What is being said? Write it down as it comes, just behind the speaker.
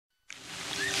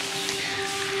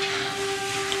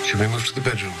Should we move to the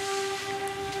bedroom?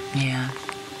 Yeah.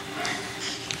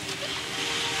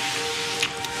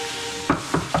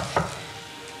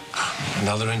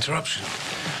 Another interruption.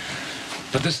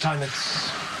 But this time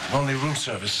it's only room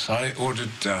service. I ordered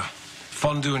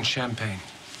fondue and champagne.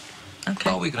 Okay.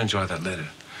 Oh, we can enjoy that later.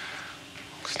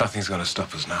 Because nothing's going to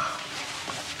stop us now.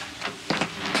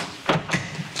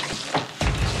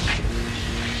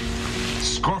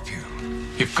 Scorpio,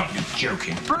 you've got to be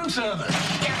joking. Room service.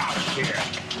 Get out of here.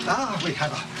 Ah, we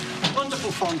have a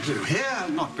wonderful fondue here.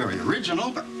 Not very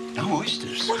original, but no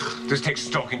oysters. This takes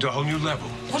stalking to a whole new level.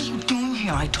 What are you doing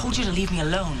here? I told you to leave me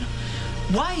alone.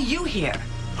 Why are you here?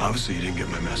 Obviously, you didn't get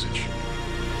my message.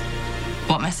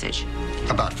 What message?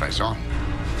 About Faison.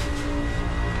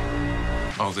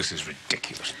 Oh, this is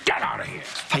ridiculous. Get out of here.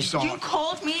 Faison. You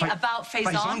called me about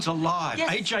Faison? Faison's alive. Yes.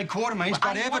 AJ Quartermain's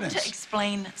got I evidence. want to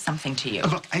explain something to you.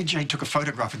 Look, AJ took a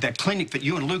photograph at that clinic that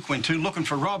you and Luke went to looking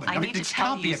for Robin. I need to this tell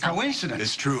can't be you a something. coincidence.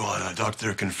 It's true, Anna.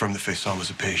 Doctor confirmed that Faison was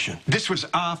a patient. This was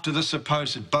after the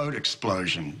supposed boat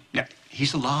explosion. Yeah,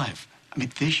 he's alive. I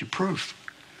mean, there's your proof.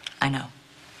 I know.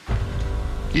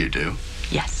 You do?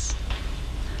 Yes.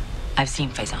 I've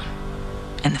seen Faison.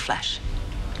 In the flesh.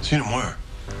 Seen him where?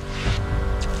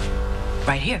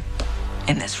 Right here.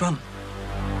 In this room.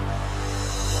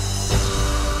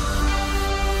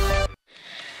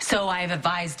 So I've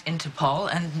advised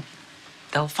Interpol, and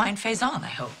they'll find Faison, I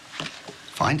hope.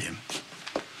 Find him.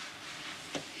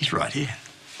 He's right here.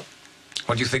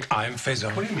 What do you think? I'm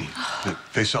Faison? What do you mean? That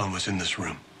Faison was in this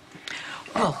room.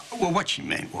 Well, What she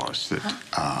meant was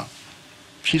that,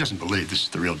 she doesn't believe this is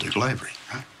the real Duke Lavery,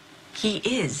 right? he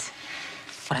is.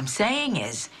 What I'm saying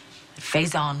is that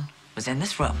Faison was in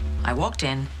this room. I walked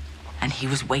in, and he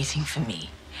was waiting for me.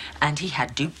 And he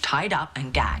had Duke tied up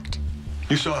and gagged.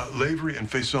 You saw Lavery and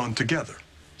Faison together.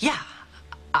 Yeah,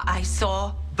 I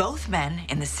saw both men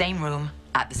in the same room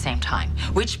at the same time,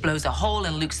 which blows a hole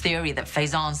in Luke's theory that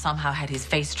Faison somehow had his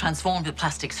face transformed with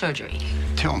plastic surgery.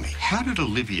 Tell me, how did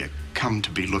Olivia come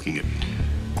to be looking at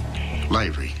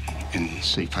Lavery and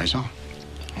see Faison?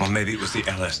 Well, maybe it was the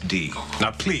LSD.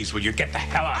 Now, please, will you get the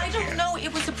hell out I of here? don't know.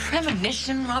 It was a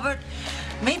premonition, Robert.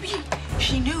 Maybe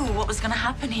she knew what was going to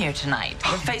happen here tonight.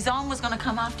 That Faison was going to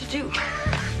come after Duke.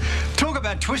 Talk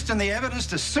about twisting the evidence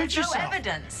to suit No yourself.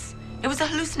 evidence. It was a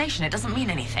hallucination. It doesn't mean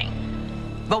anything.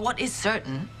 But what is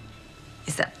certain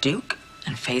is that Duke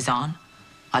and Faison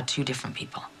are two different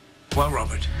people. Well,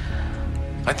 Robert,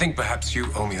 I think perhaps you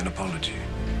owe me an apology.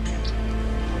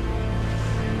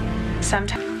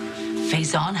 Sometimes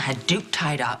Faison had Duke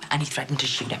tied up, and he threatened to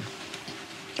shoot him.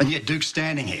 And yet Duke's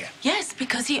standing here. Yes,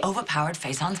 because he overpowered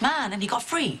Faison's man, and he got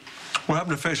free. What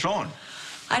happened to Faison?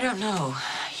 I don't know.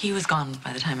 He was gone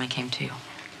by the time I came to.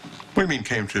 What do you mean,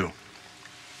 came to?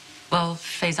 Well,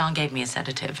 Faison gave me a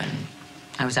sedative, and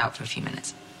I was out for a few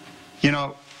minutes. You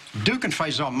know, Duke and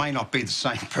Faison may not be the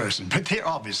same person, but they're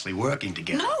obviously working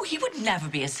together. No, he would never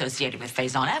be associated with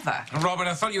Faison, ever. Robert,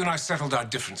 I thought you and I settled our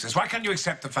differences. Why can't you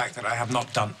accept the fact that I have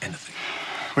not done anything?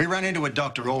 We ran into a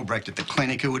Dr. Albrecht at the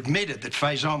clinic who admitted that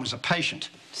Faison was a patient.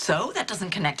 So, that doesn't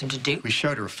connect him to Duke. We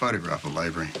showed her a photograph of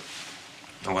Lavery.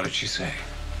 And what did she say?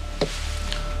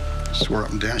 Swore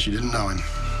up and down she didn't know him.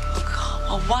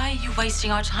 Well, why are you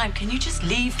wasting our time? Can you just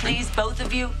leave, please, both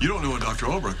of you? You don't know a Dr.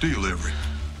 Albrecht, do you, Lavery?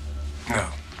 No,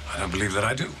 I don't believe that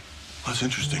I do. That's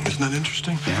interesting. Isn't that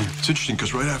interesting? Yeah. It's interesting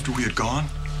because right after we had gone,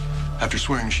 after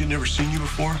swearing she'd never seen you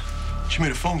before, she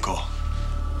made a phone call.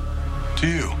 To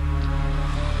you.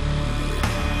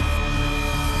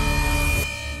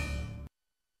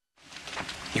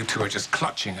 You two are just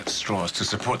clutching at straws to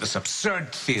support this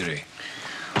absurd theory.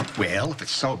 Well, if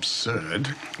it's so absurd,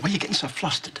 why are you getting so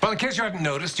flustered? Well, in case you hadn't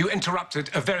noticed, you interrupted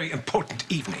a very important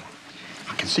evening.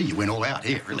 I can see you went all out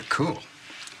here. Really cool.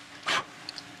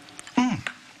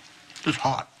 It's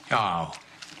hot. Oh,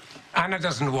 Anna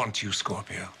doesn't want you,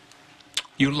 Scorpio.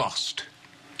 You lost.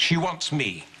 She wants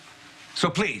me. So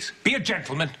please, be a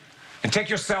gentleman and take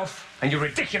yourself and your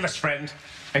ridiculous friend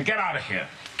and get out of here.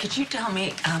 Could you tell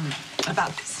me,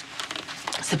 about this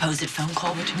supposed phone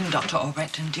call between Dr.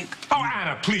 Albrecht and Duke? Oh,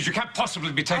 Anna, please, you can't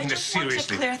possibly be taking this seriously. I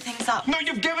just want to clear things up. No,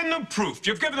 you've given them proof.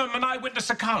 You've given them an eyewitness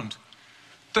account.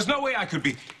 There's no way I could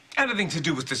be anything to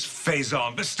do with this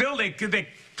Faison, but still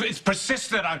it's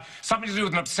persisted on something to do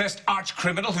with an obsessed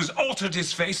arch-criminal who's altered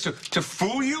his face to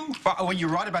fool you. Well, you're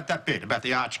right about that bit, about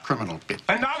the arch-criminal bit.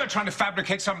 And now they're trying to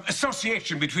fabricate some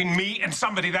association between me and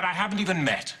somebody that I haven't even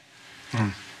met.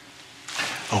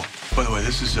 Oh, by the way,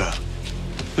 this is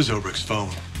Obrecht's phone.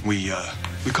 We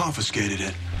confiscated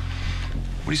it.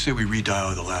 What do you say we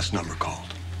redial the last number called?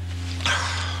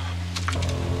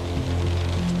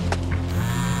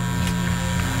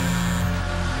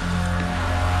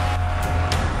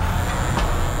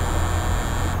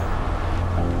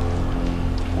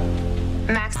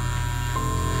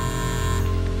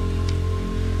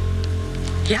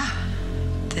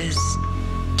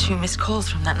 few missed calls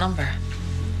from that number.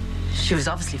 She was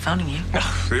obviously phoning you.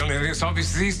 The only thing that's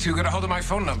obvious is these two got a hold of my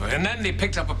phone number. And then they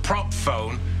picked up a prop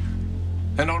phone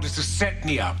in order to set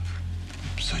me up.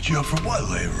 Set you up for what,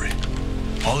 Lavery?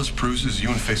 All this proves is you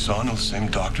and Faison are the same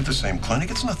doctor, the same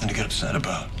clinic. It's nothing to get upset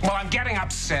about. Well, I'm getting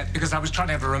upset because I was trying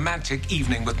to have a romantic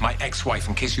evening with my ex-wife,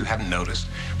 in case you hadn't noticed.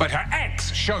 But her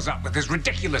ex shows up with this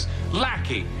ridiculous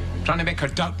lackey trying to make her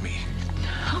doubt me.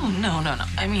 Oh, no.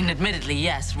 I mean, admittedly,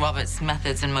 yes, Robert's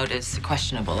methods and motives are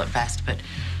questionable at best, but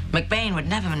McBain would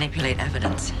never manipulate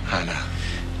evidence. Hannah,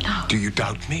 No. do you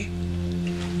doubt me?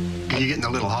 Are you getting a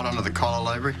little hot under the collar,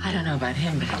 Lavery? I don't know about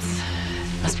him, but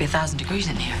it must be 1,000 degrees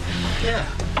in here. Yeah.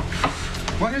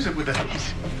 What is it with the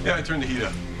heat? Yeah, I turned the heat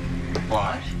up.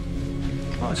 Why?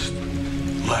 Well, it's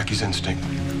lackey's instinct.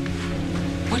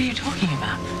 What are you talking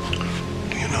about?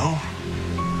 You know,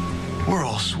 we're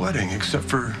all sweating except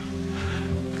for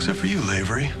you,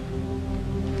 Lavery.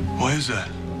 Why is that?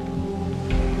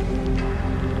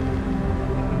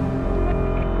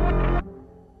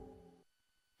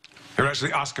 You're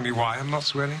actually asking me why I'm not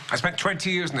sweating? I spent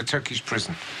 20 years in the Turkish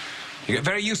prison. You get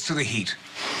very used to the heat.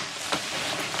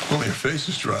 Well, your face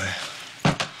is dry.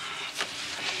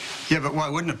 Yeah, but why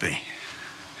wouldn't it be?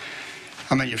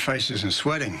 I mean, your face isn't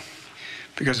sweating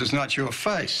because it's not your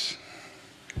face.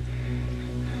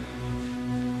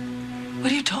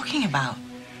 What are you talking about?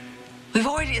 We've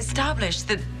already established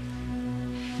that...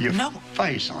 Your No.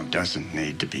 Faison doesn't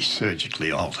need to be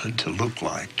surgically altered to look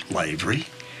like Lavery.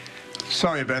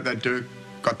 Sorry about that, Duke.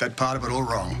 Got that part of it all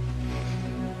wrong.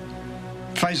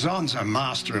 Faison's a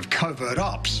master of covert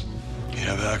ops. You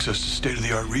have access to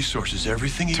state-of-the-art resources,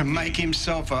 everything he... To make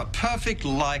himself a perfect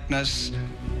likeness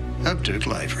of Duke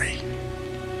Lavery.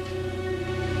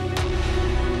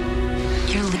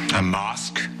 You're... A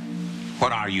mask?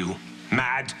 What are you,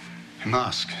 mad?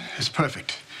 Mask is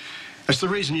perfect. That's the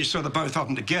reason you saw the both of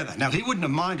them together. Now, he wouldn't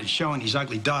have minded showing his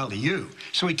ugly dial to you,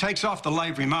 so he takes off the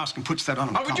Lavery mask and puts that on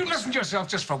an Oh, would you accomplice. listen to yourself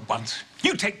just for once?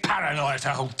 You take paranoia to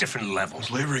a whole different level.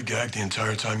 Was Lavery gagged the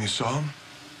entire time you saw him?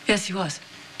 Yes, he was.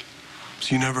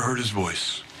 So you never heard his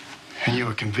voice? And you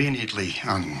were conveniently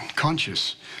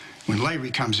unconscious when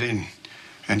Lavery comes in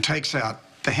and takes out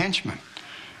the henchman.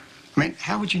 I mean,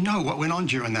 how would you know what went on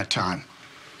during that time?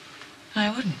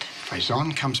 I wouldn't.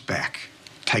 Faison comes back,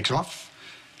 takes off,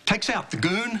 takes out the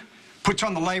goon, puts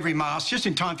on the Lavery mask just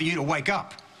in time for you to wake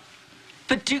up.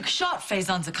 But Duke shot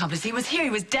Faison's accomplice. He was here. He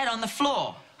was dead on the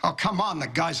floor. Oh, come on, the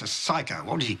guy's a psycho.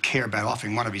 What does he care about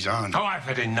offing one of his own? Oh, I've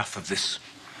had enough of this.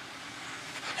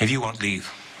 If you won't leave,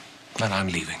 then I'm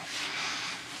leaving.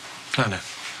 Anna,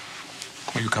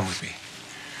 will you come with me?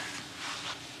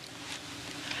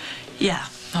 Yeah,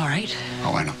 all right.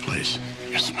 Oh, Anna, please.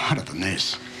 You're smarter than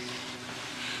this.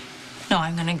 No,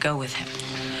 I'm gonna go with him.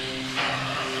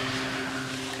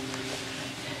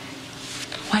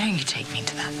 Why don't you take me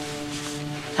to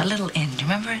that little inn? Do you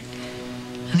remember it?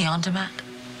 In the Andermatt?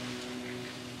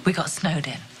 We got snowed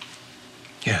in.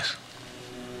 Yes.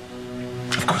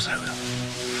 Of course I will.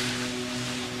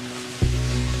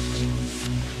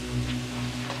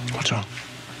 What's wrong?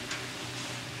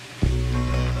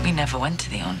 We never went to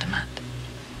the Andermatt.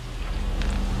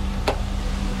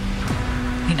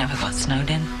 We never got snowed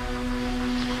in.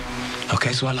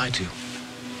 Okay, so I lied to you.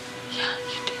 Yeah,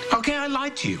 you did. Okay, I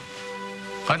lied to you.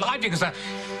 I lied because I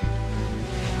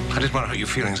didn't want to hurt your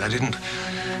feelings. I didn't.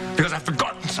 Because I've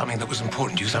forgotten something that was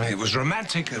important to you, something that was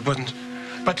romantic, that wasn't.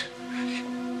 But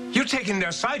you're taking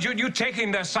their side. You're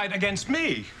taking their side against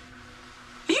me.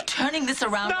 Are you turning this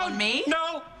around on me?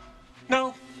 No.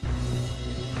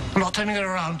 I'm not turning it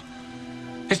around.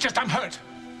 It's just I'm hurt.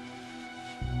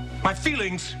 My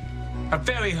feelings are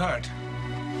very hurt.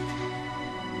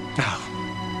 Now,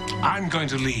 I'm going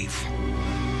to leave.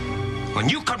 When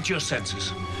you come to your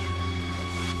senses,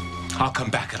 I'll come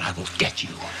back and I will get you.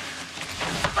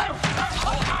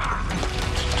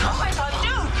 Oh my God,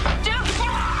 Duke!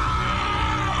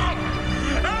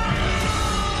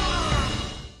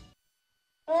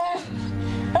 Oh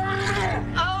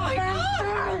my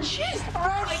God! Jeez!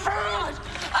 Oh my God!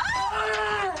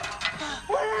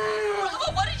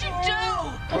 Robert, what did you do?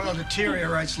 Well,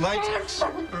 deteriorates latex. I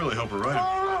really hope we're right.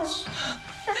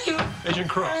 Agent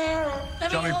Crook.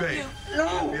 Johnny Bate.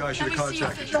 Yeah, I should have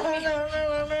contacted you.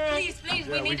 Please, Yeah, we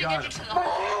we need to got get you it. to the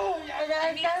hospital.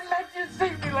 You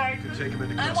can take him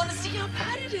into I custody. want to see how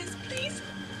bad it is, please.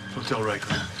 Hotel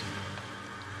Riker.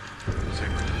 Take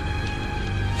him.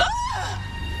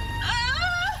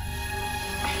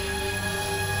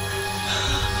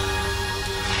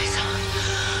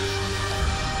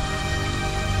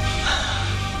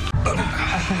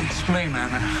 I explain,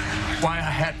 Anna, why I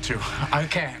had to. I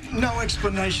can't. No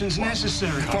explanation's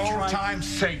necessary. For old time's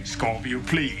sake, Scorpio,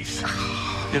 please.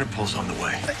 Interpol's on the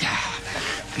way.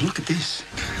 And look at this.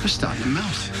 We're starting to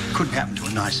melt. Couldn't happen to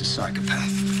a nicer psychopath.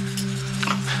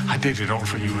 I did it all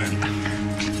for you, Anna.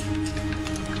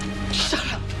 Shut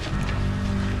up.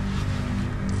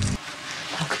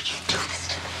 How could you do this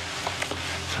to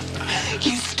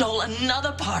me? You stole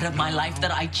another part of my life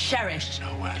that I cherished.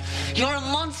 No, Anna. You're a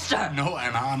monster. No,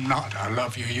 Anna, I'm not. I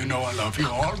love you. You know I love you.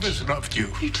 I always loved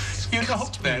you. You know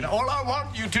that. All I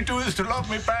want you to do is to love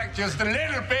me back just a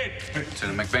little bit.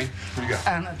 Lieutenant McVeigh, what do you got?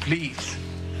 Anna, please.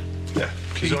 Yeah,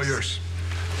 she's all yours.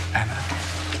 Anna.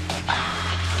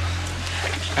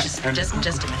 Just a minute.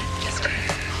 Just a minute.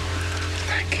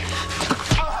 Thank you.